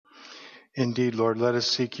Indeed, Lord, let us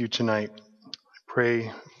seek you tonight.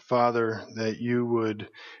 Pray, Father, that you would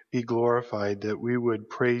be glorified, that we would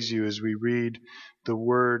praise you as we read the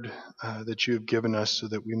word that you have given us so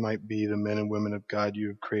that we might be the men and women of God you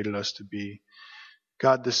have created us to be.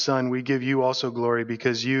 God the Son, we give you also glory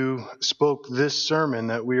because you spoke this sermon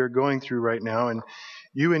that we are going through right now, and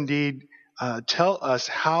you indeed tell us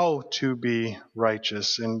how to be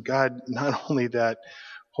righteous. And God, not only that,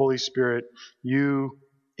 Holy Spirit, you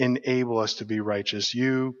enable us to be righteous.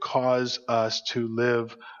 You cause us to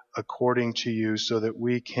live according to you so that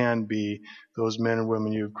we can be those men and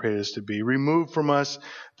women you have created us to be. Remove from us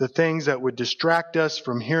the things that would distract us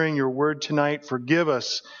from hearing your word tonight. Forgive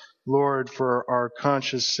us, Lord, for our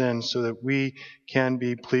conscious sins so that we can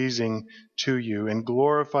be pleasing to you and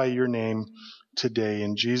glorify your name today.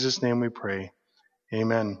 In Jesus' name we pray.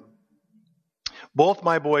 Amen. Both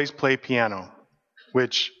my boys play piano,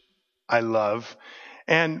 which I love.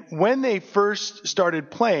 And when they first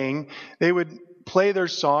started playing, they would play their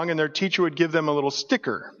song and their teacher would give them a little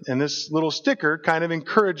sticker. And this little sticker kind of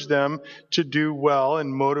encouraged them to do well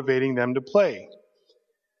and motivating them to play.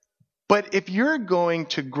 But if you're going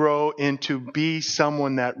to grow into be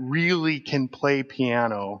someone that really can play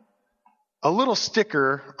piano, a little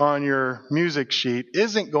sticker on your music sheet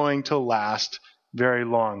isn't going to last very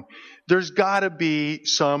long. There's got to be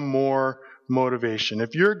some more motivation.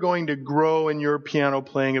 If you're going to grow in your piano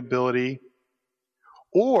playing ability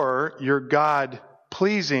or your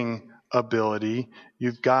God-pleasing ability,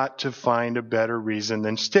 you've got to find a better reason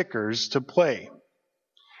than stickers to play.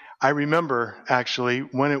 I remember, actually,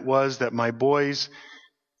 when it was that my boys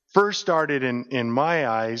first started, in my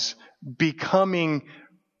eyes, becoming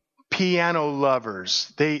piano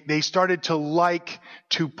lovers. They started to like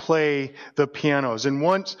to play the pianos. And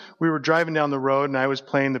once we were driving down the road and I was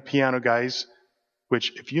playing the Piano Guys,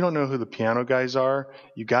 which if you don't know who the Piano Guys are,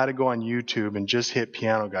 you got to go on YouTube and just hit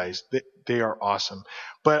Piano Guys. They are awesome.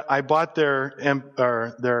 But I bought their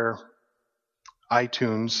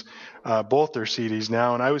iTunes, both their CDs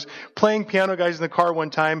now, and I was playing Piano Guys in the car one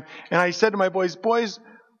time, and I said to my boys,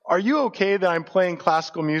 are you okay that I'm playing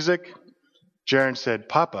classical music? Jaron said,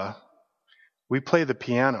 Papa, we play the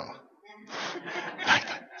piano. I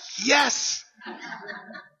thought, yes!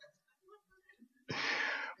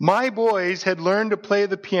 My boys had learned to play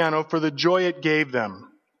the piano for the joy it gave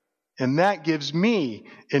them. And that gives me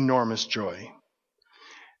enormous joy.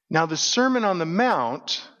 Now, the Sermon on the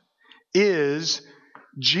Mount is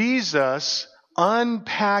Jesus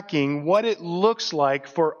unpacking what it looks like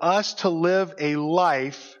for us to live a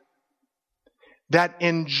life that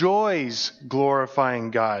enjoys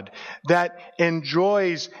glorifying God, that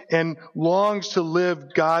enjoys and longs to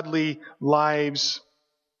live godly lives,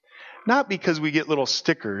 not because we get little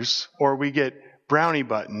stickers or we get brownie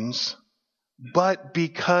buttons, but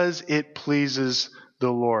because it pleases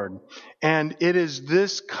the Lord. And it is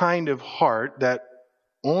this kind of heart that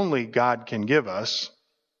only God can give us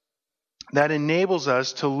that enables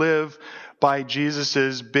us to live by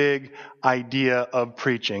Jesus's big idea of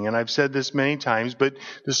preaching. And I've said this many times, but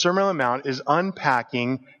the Sermon on the Mount is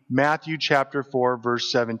unpacking Matthew chapter 4,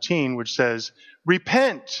 verse 17, which says,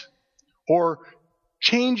 repent, or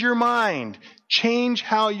change your mind, change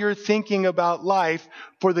how you're thinking about life,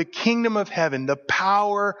 for the kingdom of heaven, the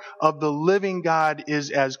power of the living God is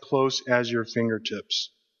as close as your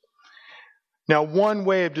fingertips. Now, one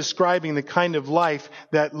way of describing the kind of life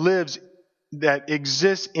that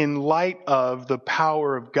exists in light of the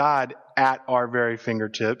power of God at our very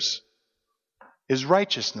fingertips is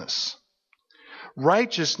righteousness.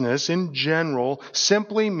 Righteousness in general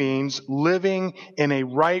simply means living in a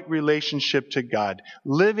right relationship to God,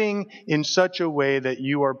 living in such a way that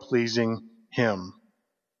you are pleasing Him.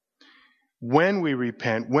 When we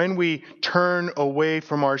repent, when we turn away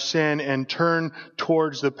from our sin and turn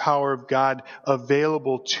towards the power of God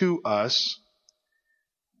available to us,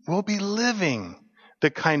 we'll be living the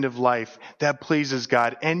kind of life that pleases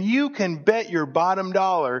God. And you can bet your bottom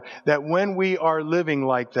dollar that when we are living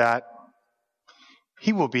like that,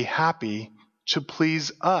 He will be happy to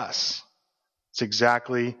please us. It's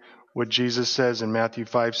exactly what Jesus says in Matthew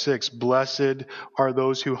 5:6. Blessed are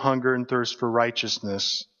those who hunger and thirst for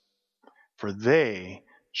righteousness, for they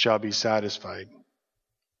shall be satisfied.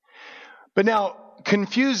 But now,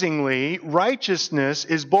 confusingly, righteousness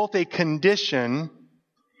is both a condition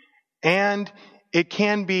and it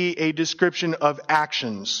can be a description of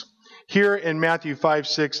actions. Here in Matthew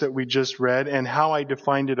 5:6 that we just read and how I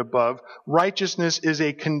defined it above, righteousness is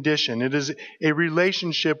a condition. It is a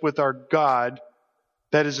relationship with our God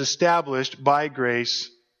that is established by grace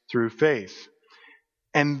through faith.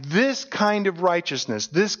 And this kind of righteousness,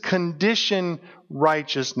 this condition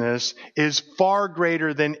righteousness, is far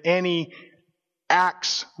greater than any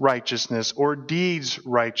acts righteousness or deeds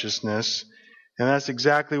righteousness. And that's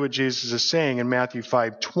exactly what Jesus is saying in Matthew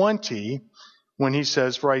 5:20 when he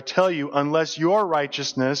says, "For I tell you, unless your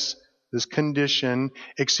righteousness," this condition,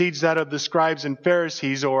 "exceeds that of the scribes and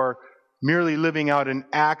Pharisees," or merely living out an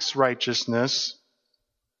acts righteousness,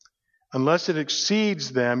 "unless it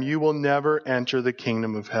exceeds them, you will never enter the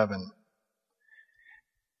kingdom of heaven."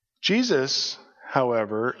 Jesus,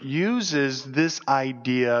 however, uses this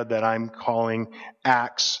idea that I'm calling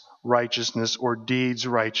acts righteousness or deeds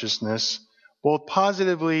righteousness, both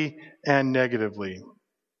positively and negatively.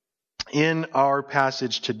 In our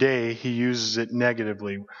passage today, he uses it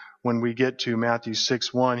negatively. When we get to Matthew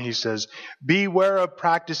 6:1, he says, "Beware of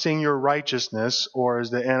practicing your righteousness," or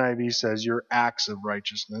as the NIV says, your acts of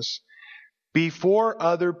righteousness, "before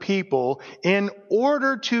other people in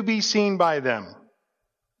order to be seen by them."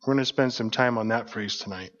 We're going to spend some time on that phrase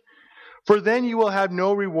tonight. "For then you will have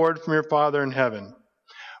no reward from your Father in heaven."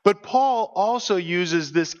 But Paul also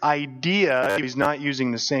uses this idea, he's not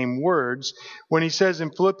using the same words, when he says in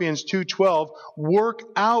Philippians 2:12, "Work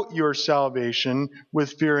out your salvation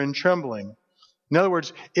with fear and trembling." In other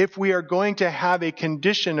words, if we are going to have a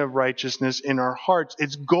condition of righteousness in our hearts,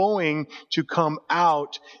 it's going to come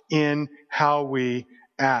out in how we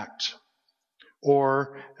act.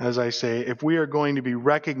 Or, as I say, if we are going to be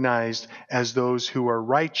recognized as those who are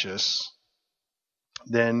righteous,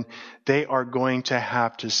 then they are going to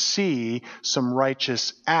have to see some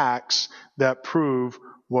righteous acts that prove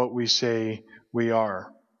what we say we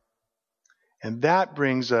are. And that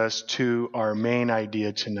brings us to our main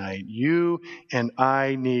idea tonight. You and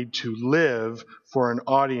I need to live for an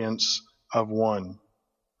audience of one.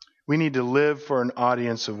 We need to live for an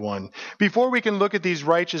audience of one. Before we can look at these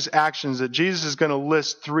righteous actions that Jesus is going to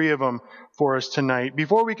list 3 of them for us tonight,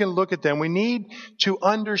 before we can look at them, we need to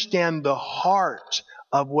understand the heart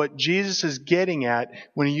of what Jesus is getting at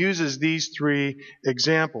when he uses these 3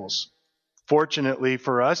 examples. Fortunately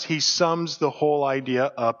for us, he sums the whole idea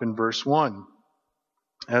up in verse 1.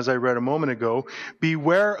 As I read a moment ago,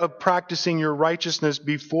 "Beware of practicing your righteousness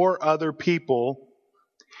before other people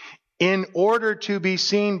in order to be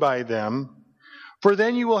seen by them, for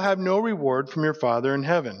then you will have no reward from your Father in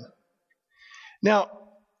heaven." Now,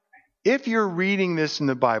 if you're reading this in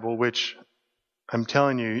the Bible, which I'm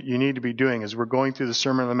telling you, you need to be doing as we're going through the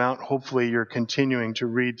Sermon on the Mount, hopefully you're continuing to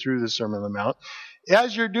read through the Sermon on the Mount.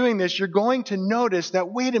 As you're doing this, you're going to notice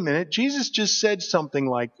that, wait a minute, Jesus just said something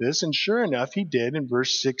like this, and sure enough, he did in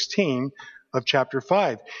verse 16 of chapter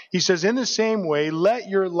 5. He says, "In the same way, let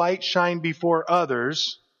your light shine before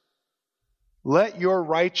others." Let your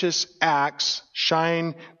righteous acts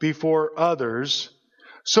shine before others,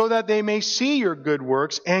 so that they may see your good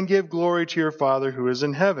works and give glory to your Father who is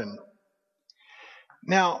in heaven.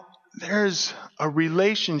 Now, there's a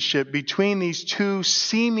relationship between these 2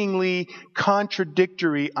 seemingly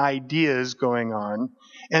contradictory ideas going on,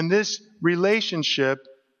 and this relationship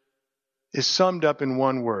is summed up in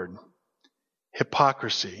one word: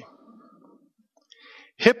 hypocrisy.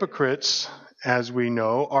 Hypocrites, as we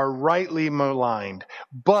know, are rightly maligned,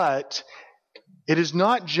 but it is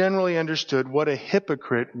not generally understood what a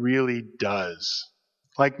hypocrite really does.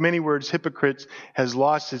 Like many words, hypocrite has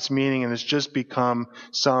lost its meaning and has just become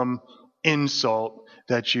some insult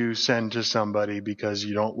that you send to somebody because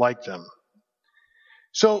you don't like them.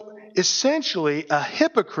 So essentially, a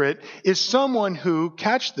hypocrite is someone who,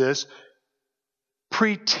 catch this,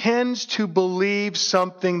 pretends to believe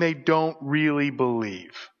something they don't really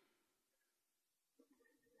believe.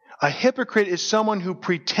 A hypocrite is someone who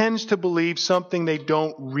pretends to believe something they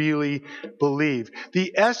don't really believe.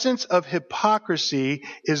 The essence of hypocrisy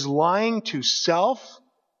is lying to self,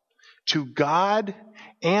 to God,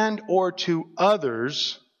 and or to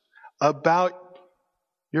others about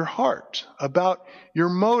your heart, about your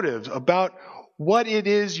motives, about what it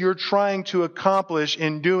is you're trying to accomplish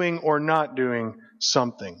in doing or not doing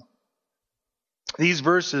something. These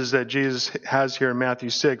verses that Jesus has here in Matthew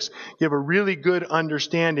 6 give a really good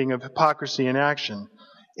understanding of hypocrisy in action.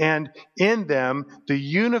 And in them, the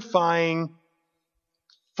unifying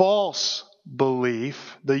false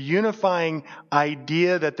belief, the unifying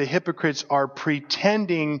idea that the hypocrites are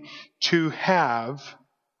pretending to have,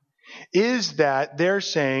 is that they're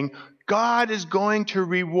saying, God is going to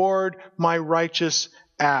reward my righteous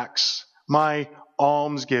acts, my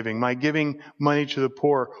almsgiving, my giving money to the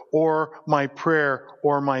poor, or my prayer,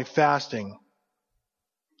 or my fasting.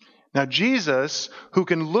 Now Jesus, who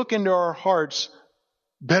can look into our hearts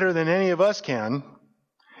better than any of us can,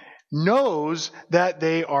 knows that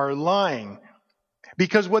they are lying.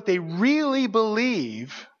 Because what they really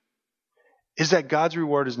believe is that God's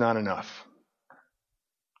reward is not enough.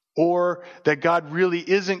 Or that God really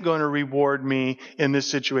isn't going to reward me in this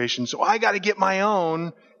situation. So I got to get my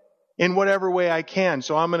own in whatever way I can.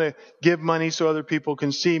 So I'm going to give money so other people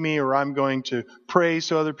can see me, or I'm going to pray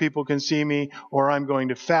so other people can see me, or I'm going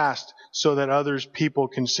to fast so that others people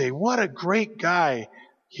can say, what a great guy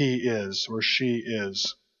he is or she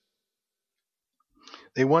is.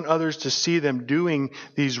 They want others to see them doing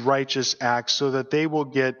these righteous acts so that they will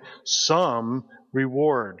get some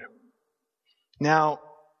reward. Now,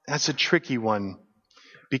 that's a tricky one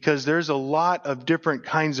because there's a lot of different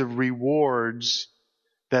kinds of rewards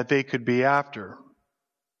that they could be after.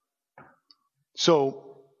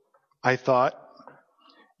 So, I thought,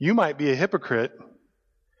 you might be a hypocrite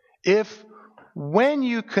if when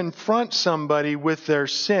you confront somebody with their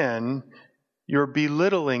sin, you're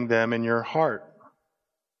belittling them in your heart.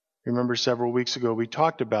 Remember several weeks ago we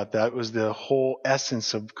talked about that. It was the whole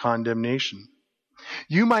essence of condemnation.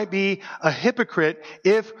 You might be a hypocrite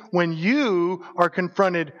if when you are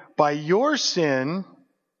confronted by your sin,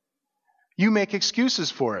 you make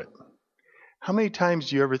excuses for it. How many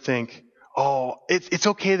times do you ever think, oh, it's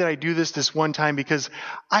okay that I do this one time because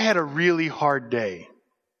I had a really hard day?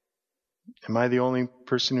 Am I the only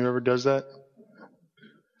person who ever does that?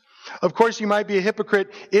 Of course, you might be a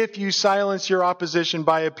hypocrite if you silence your opposition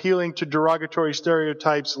by appealing to derogatory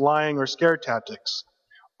stereotypes, lying, or scare tactics.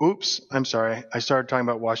 Oops, I'm sorry. I started talking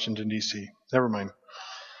about Washington, D.C. Never mind.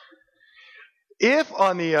 If,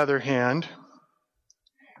 on the other hand,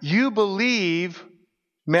 you believe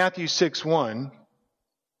Matthew 6:1,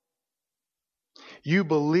 you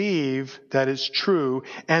believe that it's true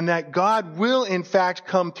and that God will in fact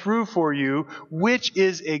come through for you, which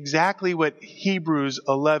is exactly what Hebrews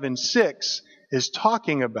 11:6 is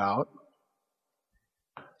talking about,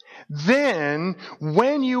 then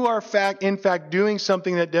when you are in fact doing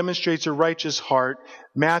something that demonstrates a righteous heart,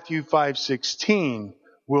 Matthew 5:16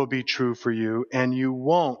 will be true for you, and you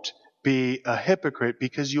won't be a hypocrite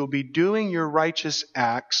because you'll be doing your righteous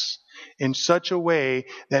acts in such a way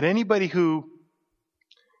that anybody who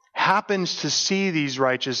happens to see these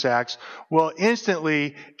righteous acts will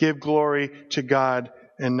instantly give glory to God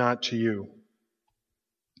and not to you.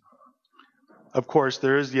 Of course,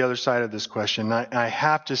 there is the other side of this question. I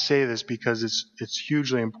have to say this because it's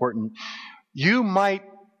hugely important. You might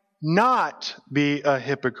not be a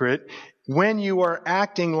hypocrite when you are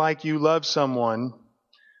acting like you love someone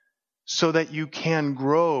so that you can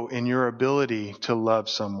grow in your ability to love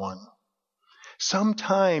someone.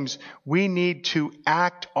 Sometimes we need to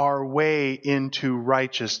act our way into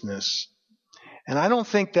righteousness. And I don't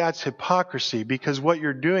think that's hypocrisy, because what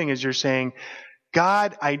you're doing is you're saying,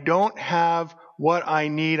 God, I don't have what I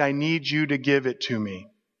need you to give it to me.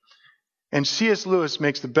 And C.S. Lewis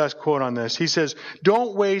makes the best quote on this. He says,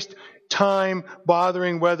 don't waste time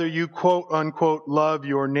bothering whether you quote unquote love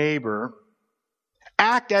your neighbor.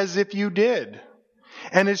 Act as if you did.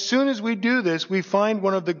 And as soon as we do this, we find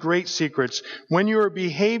one of the great secrets. When you are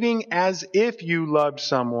behaving as if you loved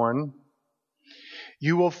someone,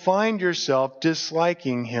 you will find yourself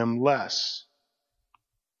disliking him less.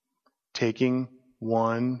 Taking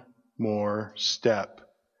one more step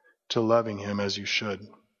to loving him as you should.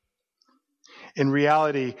 In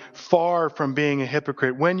reality, far from being a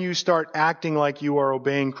hypocrite, when you start acting like you are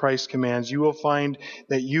obeying Christ's commands, you will find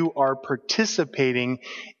that you are participating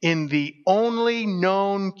in the only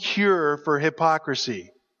known cure for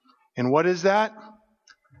hypocrisy. And what is that?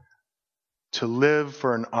 To live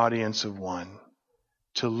for an audience of one.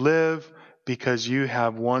 To live because you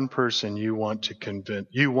have one person you want to convince,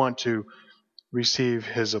 you want to receive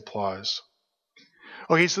his applause.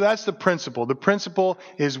 Okay, so that's the principle. The principle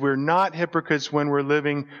is we're not hypocrites when we're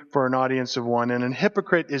living for an audience of one. And a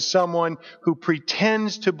hypocrite is someone who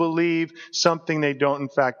pretends to believe something they don't in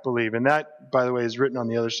fact believe. And that, by the way, is written on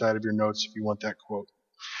the other side of your notes if you want that quote.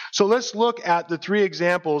 So let's look at the three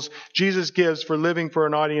examples Jesus gives for living for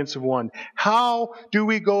an audience of one. How do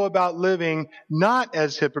we go about living not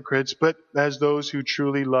as hypocrites, but as those who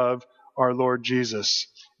truly love our Lord Jesus?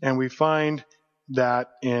 And we find that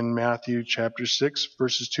in Matthew chapter 6,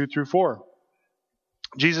 verses 2 through 4.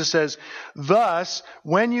 Jesus says, thus,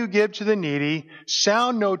 when you give to the needy,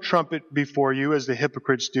 sound no trumpet before you, as the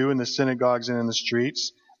hypocrites do in the synagogues and in the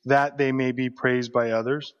streets, that they may be praised by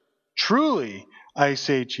others. Truly, I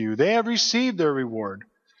say to you, they have received their reward.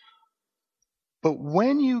 But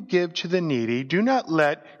when you give to the needy, do not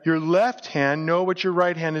let your left hand know what your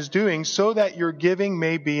right hand is doing, so that your giving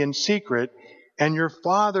may be in secret, and your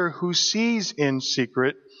Father who sees in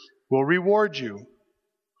secret will reward you.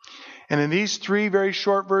 And in these 3 very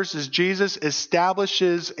short verses, Jesus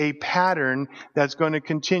establishes a pattern that's going to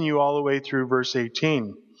continue all the way through verse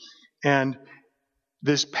 18. And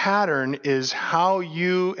this pattern is how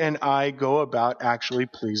you and I go about actually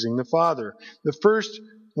pleasing the Father. The first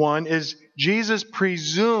one is Jesus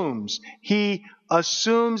presumes, he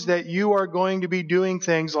assumes that you are going to be doing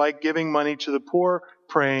things like giving money to the poor,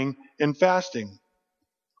 praying, and fasting.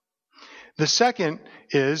 The second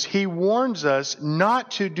is he warns us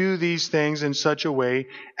not to do these things in such a way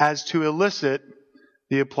as to elicit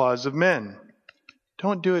the applause of men.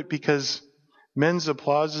 Don't do it because men's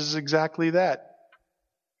applause is exactly that.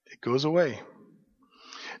 It goes away.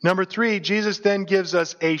 Number 3, Jesus then gives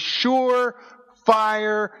us a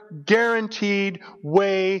sure-fire, guaranteed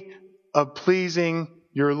way of pleasing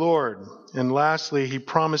your Lord. And lastly, he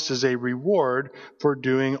promises a reward for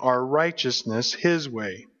doing our righteousness his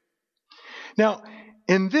way. Now,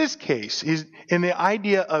 in this case, in the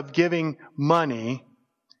idea of giving money,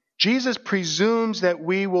 Jesus presumes that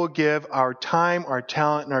we will give our time, our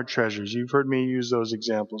talent, and our treasures. You've heard me use those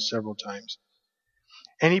examples several times.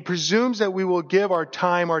 And he presumes that we will give our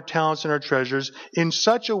time, our talents, and our treasures in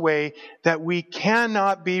such a way that we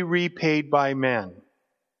cannot be repaid by men.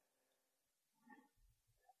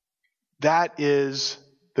 That is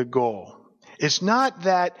the goal. It's not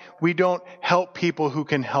that we don't help people who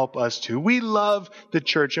can help us too. We love the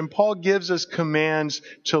church, and Paul gives us commands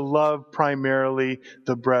to love primarily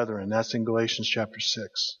the brethren. That's in Galatians chapter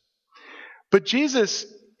 6. But Jesus,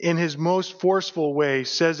 in his most forceful way,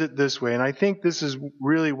 says it this way, and I think this is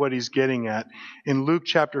really what he's getting at. In Luke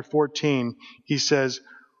chapter 14, he says,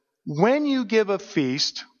 when you give a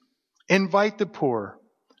feast, invite the poor,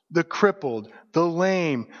 the crippled, the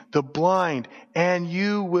lame, the blind, and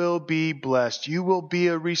you will be blessed. You will be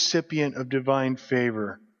a recipient of divine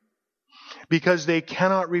favor, because they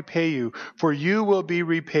cannot repay you, for you will be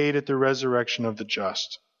repaid at the resurrection of the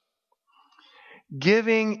just.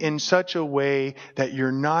 Giving in such a way that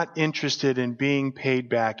you're not interested in being paid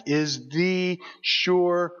back is the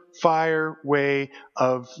surefire way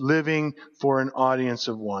of living for an audience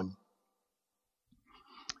of one.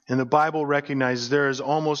 And the Bible recognizes there is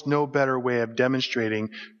almost no better way of demonstrating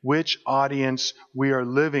which audience we are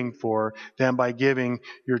living for than by giving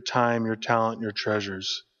your time, your talent, and your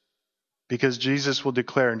treasures. Because Jesus will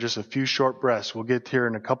declare in just a few short breaths, we'll get here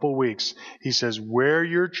in a couple weeks, he says, where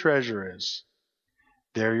your treasure is,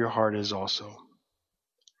 there your heart is also.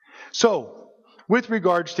 So, with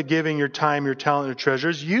regards to giving your time, your talent, and your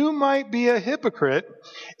treasures, you might be a hypocrite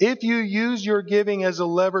if you use your giving as a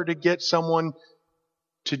lever to get someone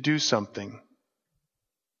to do something.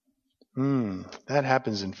 That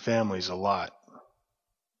happens in families a lot.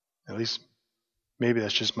 At least, maybe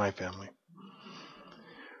that's just my family.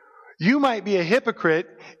 You might be a hypocrite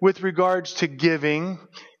with regards to giving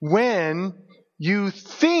when you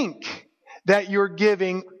think that your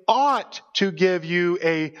giving ought to give you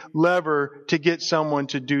a lever to get someone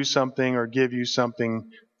to do something or give you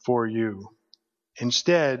something for you.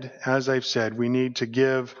 Instead, as I've said, we need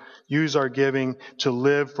to use our giving to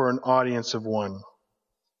live for an audience of one.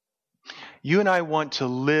 You and I want to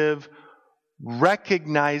live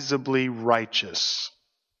recognizably righteous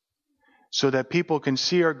so that people can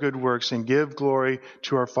see our good works and give glory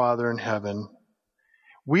to our Father in heaven.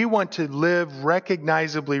 We want to live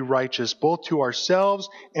recognizably righteous both to ourselves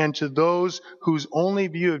and to those whose only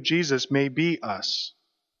view of Jesus may be us.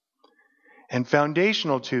 And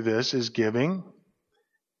foundational to this is giving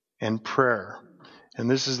and prayer. And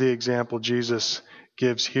this is the example Jesus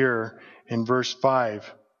gives here in verse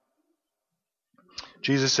 5.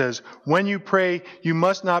 Jesus says, when you pray, you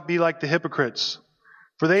must not be like the hypocrites,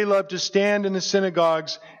 for they love to stand in the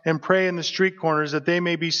synagogues and pray in the street corners that they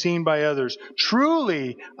may be seen by others.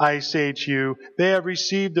 Truly, I say to you, they have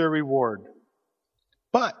received their reward.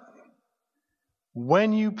 But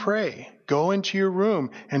when you pray, go into your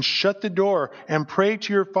room and shut the door and pray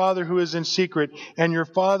to your Father who is in secret, and your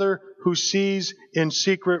Father who sees in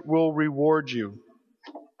secret will reward you.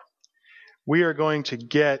 We are going to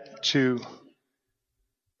get to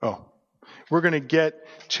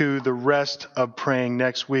the rest of praying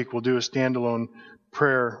next week. We'll do a standalone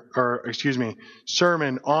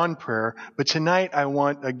sermon on prayer. But tonight I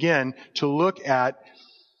want again to look at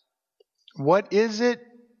what is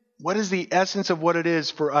the essence of what it is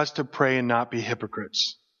for us to pray and not be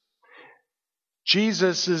hypocrites.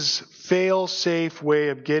 Jesus' fail-safe way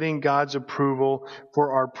of getting God's approval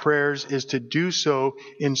for our prayers is to do so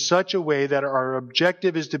in such a way that our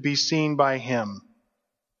objective is to be seen by Him.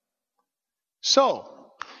 So,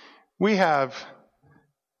 we have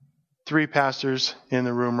 3 pastors in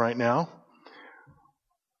the room right now.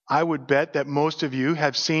 I would bet that most of you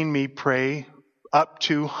have seen me pray up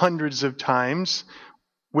to hundreds of times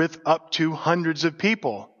with up to hundreds of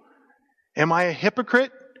people. Am I a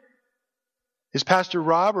hypocrite? Is Pastor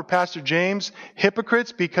Rob or Pastor James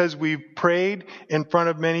hypocrites because we've prayed in front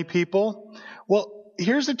of many people? Well,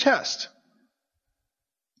 here's a test.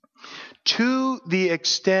 To the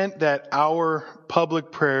extent that our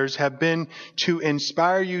public prayers have been to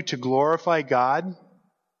inspire you to glorify God,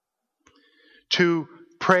 to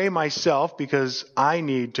pray myself because I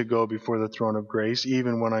need to go before the throne of grace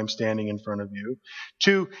even when I'm standing in front of you,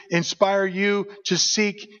 to inspire you to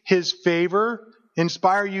seek His favor,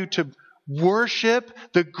 inspire you to worship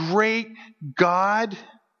the great God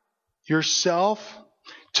yourself,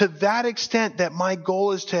 to that extent that my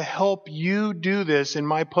goal is to help you do this in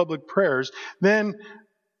my public prayers, then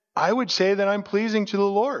I would say that I'm pleasing to the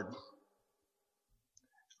Lord.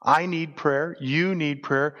 I need prayer. You need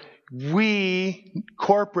prayer. We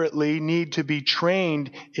corporately need to be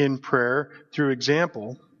trained in prayer through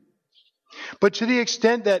example. But to the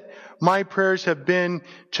extent that my prayers have been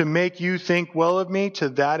to make you think well of me, to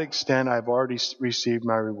that extent I've already received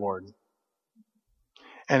my reward.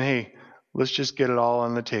 And hey, let's just get it all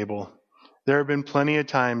on the table. There have been plenty of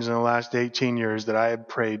times in the last 18 years that I have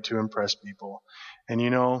prayed to impress people. And you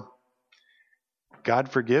know, God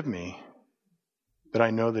forgive me, but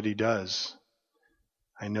I know that He does.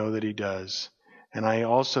 I know that He does. And I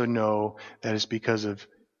also know that it's because of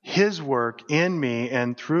His work in me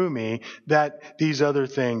and through me that these other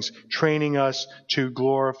things, training us to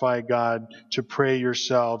glorify God, to pray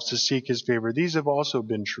yourselves, to seek His favor, these have also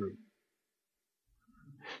been true.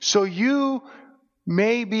 So you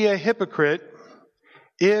may be a hypocrite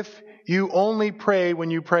if you only pray when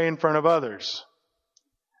you pray in front of others.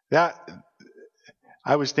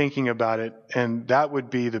 I was thinking about it, and that would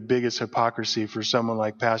be the biggest hypocrisy for someone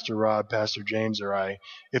like Pastor Rob, Pastor James, or I,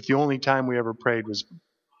 if the only time we ever prayed was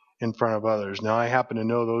in front of others. Now, I happen to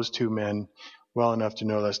know those two men well enough to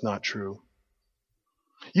know that's not true.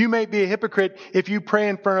 You may be a hypocrite if you pray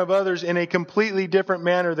in front of others in a completely different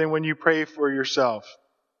manner than when you pray for yourself.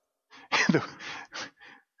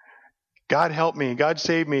 God help me. God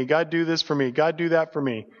save me. God do this for me. God do that for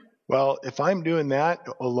me. Well, if I'm doing that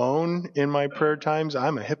alone in my prayer times,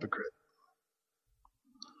 I'm a hypocrite.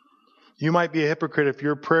 You might be a hypocrite if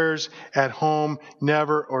your prayers at home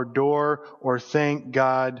never adore or thank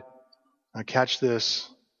God. Now catch this.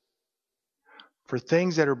 For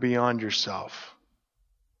things that are beyond yourself.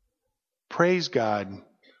 Praise God.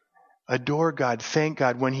 Adore God. Thank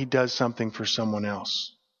God when He does something for someone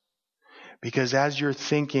else. Because as you're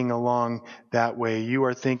thinking along that way, you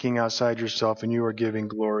are thinking outside yourself and you are giving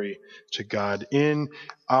glory to God. In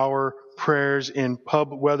our prayers,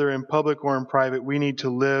 whether in public or in private, we need to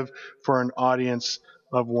live for an audience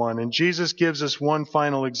of one. And Jesus gives us one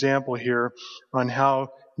final example here on how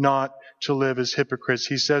not to live as hypocrites.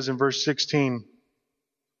 He says in verse 16,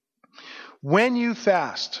 when you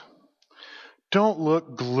fast, don't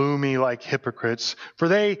look gloomy like hypocrites, for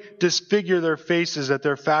they disfigure their faces that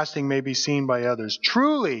their fasting may be seen by others.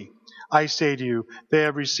 Truly, I say to you, they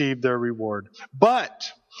have received their reward. But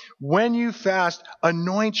when you fast,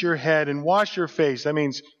 anoint your head and wash your face. That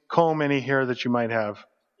means comb any hair that you might have.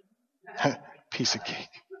 Piece of cake.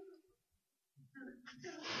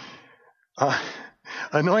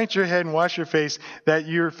 Anoint your head and wash your face, that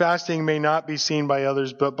your fasting may not be seen by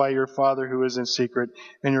others, but by your Father who is in secret.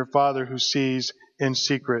 And your Father who sees in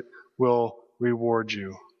secret will reward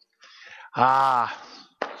you.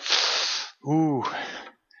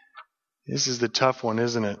 This is the tough one,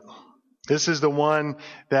 isn't it? This is the one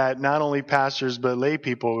that not only pastors but lay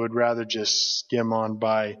people would rather just skim on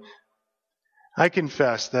by. I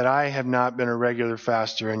confess that I have not been a regular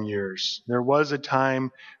faster in years. There was a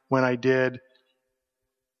time when I did.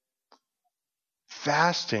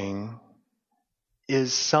 Fasting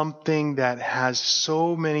is something that has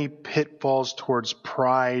so many pitfalls towards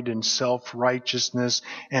pride and self-righteousness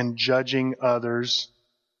and judging others.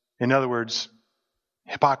 In other words,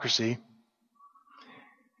 hypocrisy.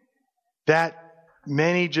 That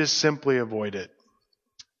many just simply avoid it.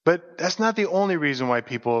 But that's not the only reason why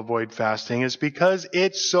people avoid fasting. It's because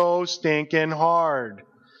it's so stinking hard.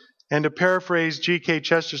 And to paraphrase G.K.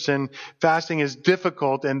 Chesterton, fasting is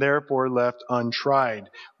difficult and therefore left untried.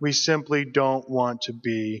 We simply don't want to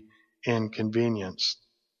be inconvenienced.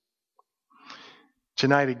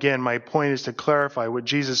 Tonight, again, my point is to clarify what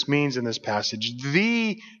Jesus means in this passage.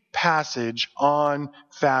 The passage on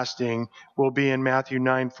fasting will be in Matthew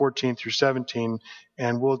 9:14 through 17,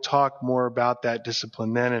 and we'll talk more about that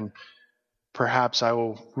discipline then, and perhaps I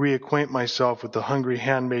will reacquaint myself with the hungry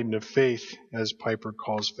handmaiden of faith, as Piper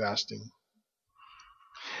calls fasting.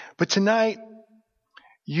 But tonight,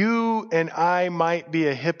 you and I might be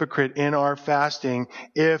a hypocrite in our fasting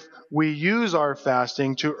if we use our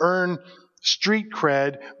fasting to earn street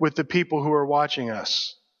cred with the people who are watching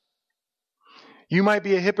us. You might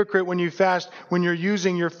be a hypocrite when you fast, when you're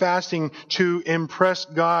using your fasting to impress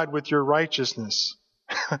God with your righteousness.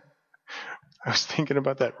 I was thinking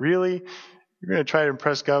about that. Really? You're going to try to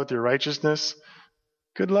impress God with your righteousness?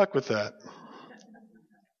 Good luck with that.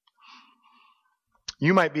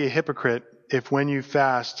 You might be a hypocrite if when you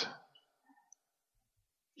fast,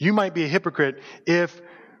 you might be a hypocrite if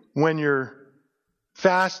when you're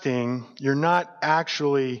fasting, you're not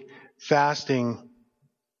actually fasting.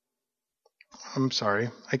 I'm sorry,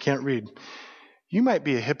 I can't read. You might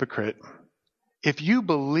be a hypocrite if you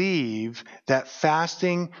believe that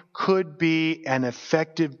fasting could be an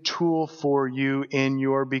effective tool for you in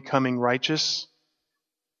your becoming righteous,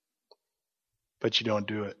 but you don't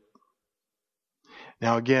do it.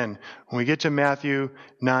 Now again, when we get to Matthew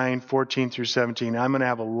 9:14 through 17, I'm going to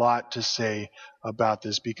have a lot to say about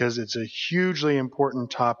this because it's a hugely important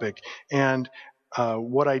topic. And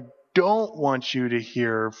what I don't want you to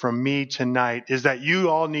hear from me tonight is that you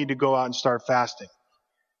all need to go out and start fasting.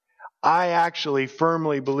 I actually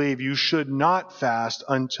firmly believe you should not fast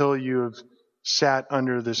until you have sat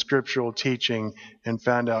under the scriptural teaching and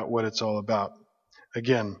found out what it's all about.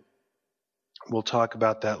 Again, we'll talk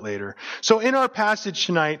about that later. So in our passage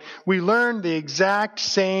tonight, we learn the exact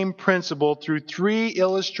same principle through 3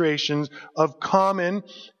 illustrations of common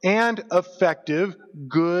and effective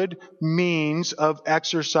good means of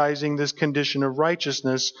exercising this condition of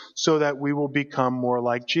righteousness so that we will become more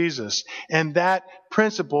like Jesus. And that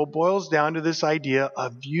principle boils down to this idea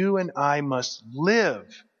of you and I must live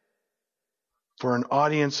for an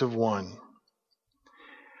audience of one.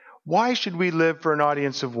 Why should we live for an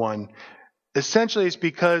audience of one? Essentially, it's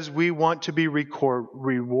because we want to be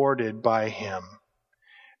rewarded by Him.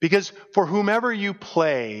 Because for whomever you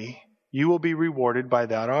play, you will be rewarded by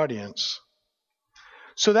that audience.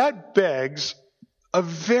 So that begs a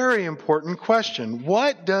very important question.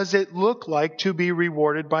 What does it look like to be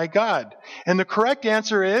rewarded by God? And the correct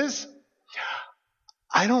answer is,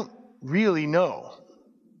 I don't really know.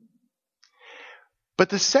 But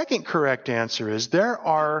the second correct answer is there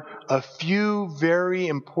are a few very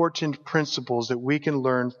important principles that we can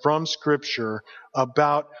learn from Scripture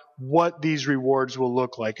about what these rewards will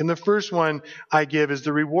look like. And the first one I give is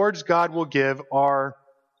the rewards God will give are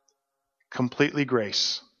completely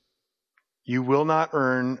grace. You will not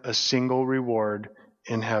earn a single reward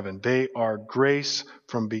in heaven. They are grace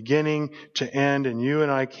from beginning to end, and you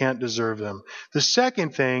and I can't deserve them. The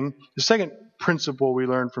second principle we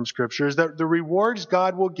learn from Scripture is that the rewards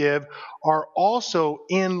God will give are also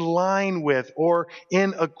in line with or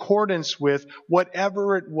in accordance with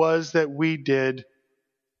whatever it was that we did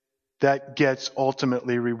that gets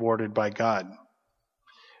ultimately rewarded by God.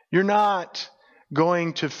 You're not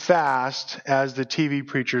going to fast as the TV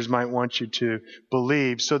preachers might want you to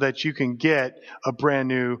believe so that you can get a brand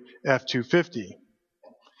new F-250.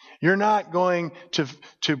 You're not going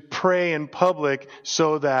to pray in public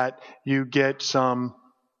so that you get some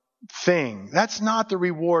thing. That's not the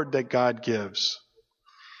reward that God gives.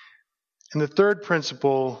 And the third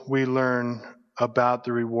principle we learn about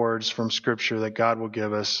the rewards from Scripture that God will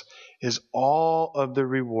give us is all of the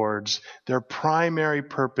rewards, their primary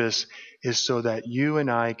purpose is so that you and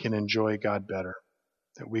I can enjoy God better,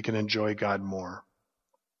 that we can enjoy God more.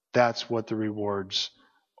 That's what the rewards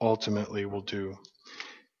ultimately will do.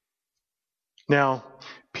 Now,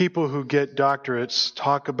 people who get doctorates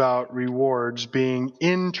talk about rewards being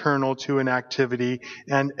internal to an activity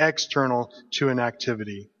and external to an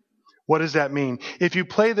activity. What does that mean? If you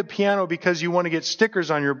play the piano because you want to get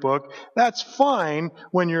stickers on your book, that's fine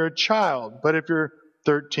when you're a child. But if you're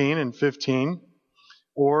 13 and 15,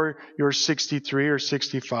 or you're 63 or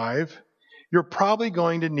 65, you're probably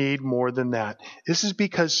going to need more than that. This is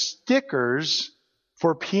because stickers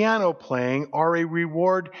for piano playing are a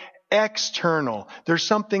reward external. There's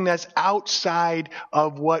something that's outside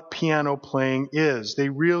of what piano playing is. They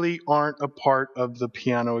really aren't a part of the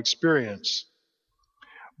piano experience.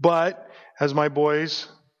 But as my boys,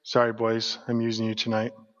 sorry boys, I'm using you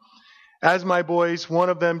tonight. As my boys, one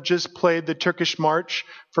of them just played the Turkish March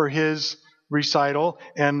for his recital,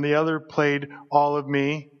 and the other played All of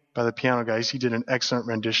Me by the piano guys. He did an excellent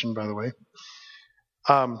rendition, by the way.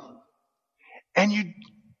 And you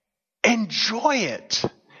enjoy it.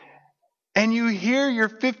 And you hear your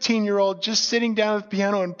 15-year-old just sitting down at the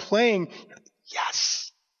piano and playing.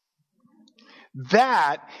 Yes.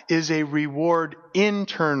 That is a reward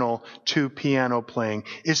internal to piano playing.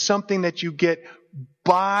 It's something that you get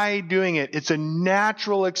by doing it. It's a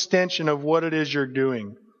natural extension of what it is you're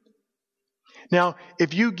doing. Now,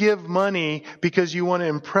 if you give money because you want to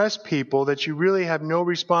impress people that you really have no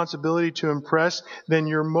responsibility to impress, then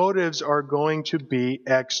your motives are going to be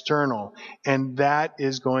external. And that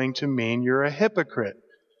is going to mean you're a hypocrite.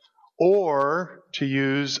 Or, to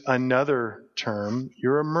use another term,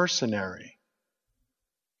 you're a mercenary.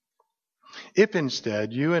 If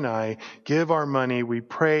instead you and I give our money, we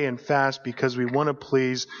pray and fast because we want to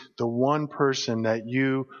please the one person that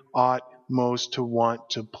you ought most to want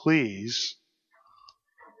to please,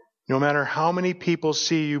 no matter how many people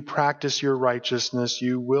see you practice your righteousness,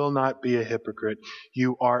 you will not be a hypocrite.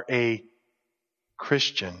 You are a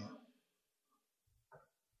Christian.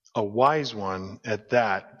 A wise one at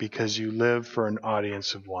that, because you live for an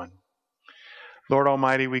audience of one. Lord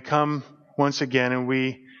Almighty, we come once again and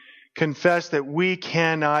we confess that we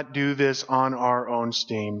cannot do this on our own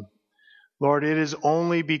steam. Lord, it is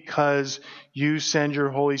only because you send your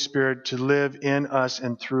Holy Spirit to live in us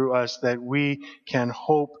and through us that we can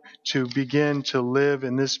hope to begin to live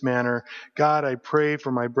in this manner. God, I pray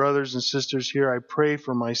for my brothers and sisters here. I pray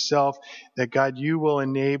for myself that, God, you will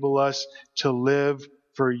enable us to live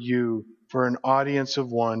for you, for an audience of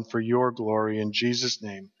one, for your glory. In Jesus'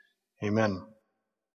 name, amen.